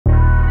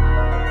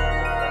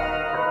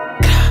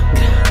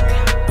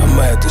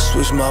had to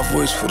switch my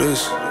voice for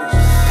this.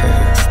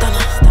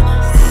 Stunna.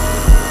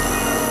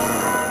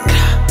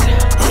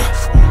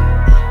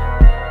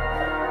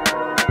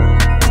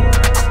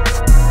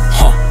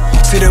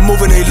 See them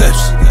moving their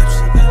lips.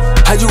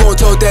 How you gon'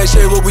 talk that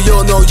shit when we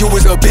all know you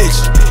was a bitch?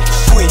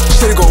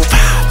 Shit go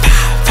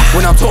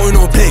when I'm talking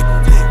on dick.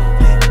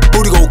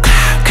 Booty go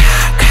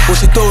when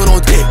she throw it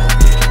on dick.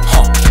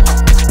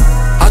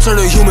 I turned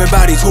a human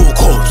body to a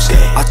corpse.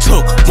 I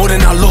took more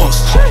than I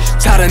lost.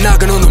 Tired of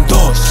knocking on them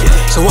doors,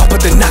 so I put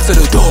the knock to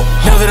the door.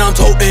 Now that I'm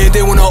toting, they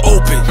wanna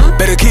open.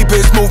 Better keep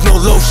it smooth, no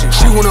lotion.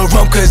 She wanna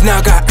run cause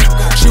now I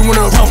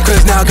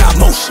got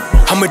motion.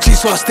 I'm a G,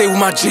 so I stay with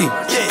my G.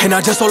 And I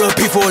just sold a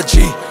P for a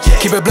G.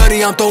 Keep it bloody,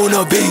 I'm throwing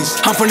up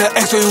B's. I'm from the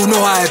X, so you know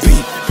how it be.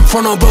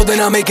 Front on bro,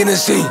 then I'm making a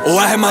scene. Or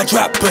I had my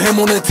drop, put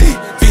him on the T.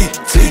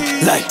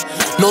 BT, like,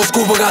 no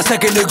school, but got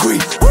second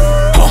degree.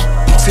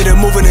 See them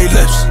moving their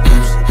lips.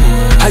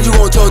 How you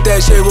gon' talk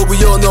that shit when we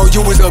all know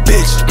you was a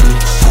bitch?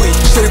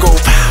 Shit go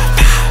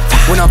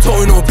when I'm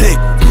talking on dick.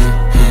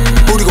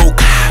 Booty go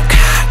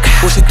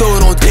when she throw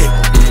it on dick.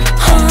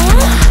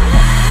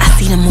 I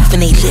see them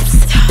moving their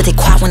lips, but they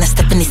quiet when I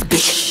step in this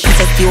bitch.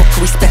 Princess Dior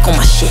put respect on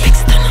my shit,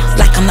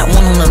 like I'm not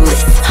one on the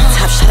list.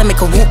 Top shot, I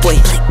make a rude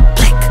boy blick,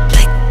 blick,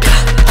 blick,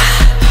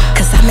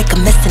 cause I make a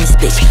mess in this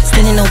bitch.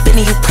 Standing on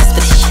Benny, you press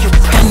for this shit.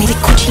 Got me the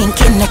coochie and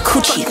getting that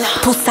coochie.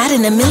 Poolside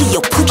in Emilio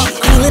Pucci.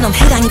 I ain't let them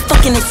hit, I ain't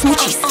fucking the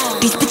smoochies.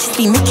 These bitches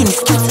be making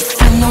excuses.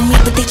 I know me,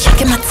 but they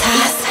checking my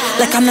ties.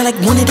 Like I'm not like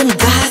one of them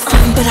guys.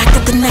 But I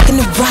got the knack in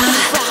the ride.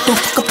 Don't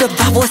fuck up the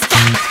vibe, boys.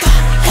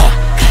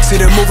 See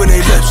them moving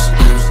their lips.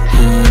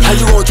 How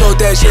you gon' talk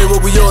that shit when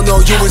we all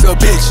know you was a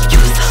bitch?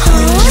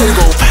 Shit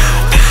go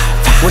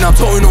when I'm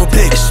talking on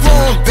dick. It's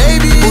smooth,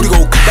 baby. Booty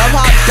go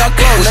duck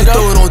low, when she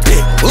throw it on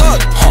dick.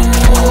 Look,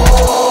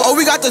 oh,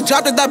 we got the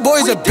drop that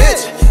boy is a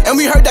bitch. And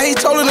we heard that he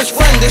told his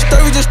friend. This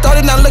story just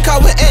started, now look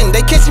how it end.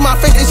 They can't see my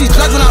face, and she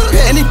judge when I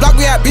pin. Any block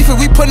we had beef,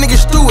 we put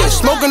niggas through it.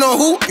 Smoking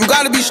on who? You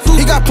gotta be stupid.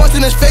 He got punched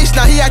in his face,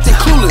 now he acting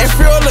clueless. And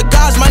for all the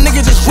guys, my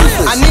niggas just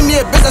ruthless. I need me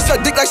a bitch that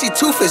suck dick like she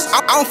toothless. I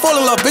don't fall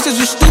in love, bitches,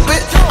 you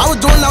stupid. I was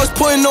doing, I was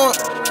putting on.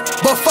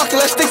 But fuck it,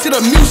 let's stick to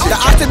the music. The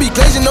eyes to be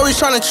glazing, know he's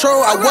trying to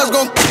troll. I was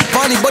gon'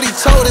 Bonnie, but he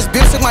told this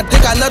bitch took my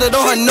dick, I nutted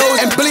on her nose.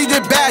 And Billy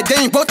did bad,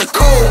 then he broke the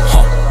code.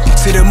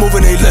 See them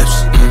moving their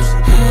lips.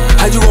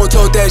 How you gon'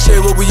 talk that shit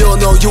when we all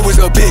know you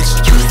was a bitch?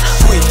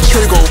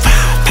 Shit go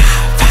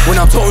when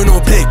I'm talking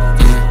on dick.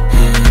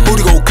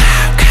 Booty go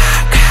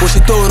when she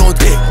throw it on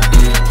dick.